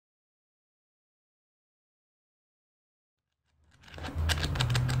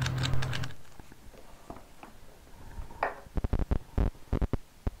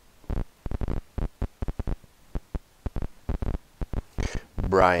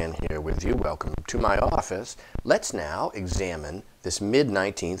Brian here with you. Welcome to my office. Let's now examine this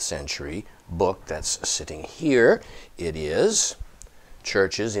mid-19th century book that's sitting here. It is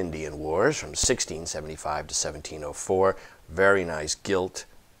Church's Indian Wars from 1675 to 1704. Very nice gilt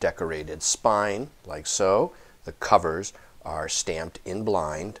decorated spine, like so. The covers are stamped in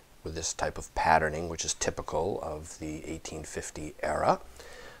blind with this type of patterning, which is typical of the 1850 era.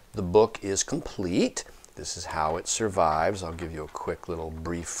 The book is complete. This is how it survives. I'll give you a quick little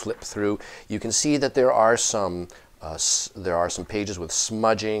brief flip through. You can see that there are some pages with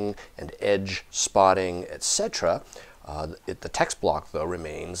smudging and edge spotting, etc. The text block, though,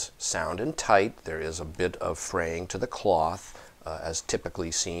 remains sound and tight. There is a bit of fraying to the cloth, as typically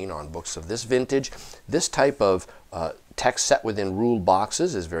seen on books of this vintage. This type of text set within ruled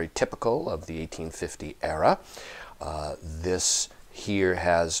boxes is very typical of the 1850 era. This here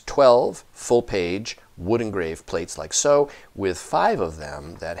has 12 full-page wood-engraved plates like so, with 5 of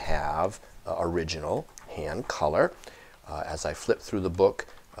them that have original hand color. As I flip through the book,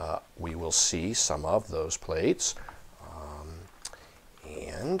 we will see some of those plates,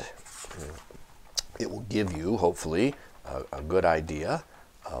 and it will give you, hopefully, a good idea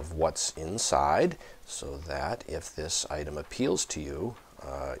of what's inside, so that if this item appeals to you,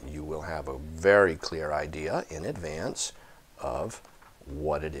 you will have a very clear idea in advance of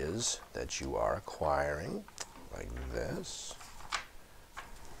what it is that you are acquiring, like this.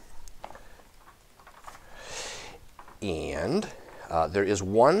 And there is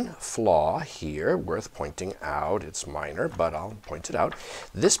one flaw here worth pointing out. It's minor, but I'll point it out.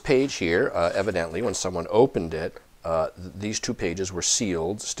 This page here, evidently, when someone opened it, these 2 pages were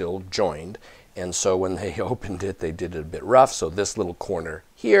sealed, still joined, and so when they opened it, they did it a bit rough, so this little corner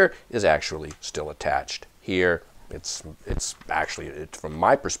here is actually still attached. Here, it's actually, from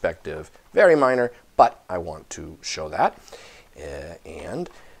my perspective, very minor, but I want to show that. And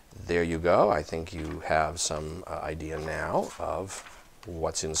there you go. I think you have some idea now of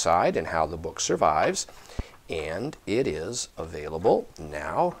what's inside and how the book survives. And it is available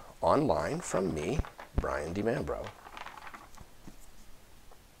now online from me, Brian DiMambro.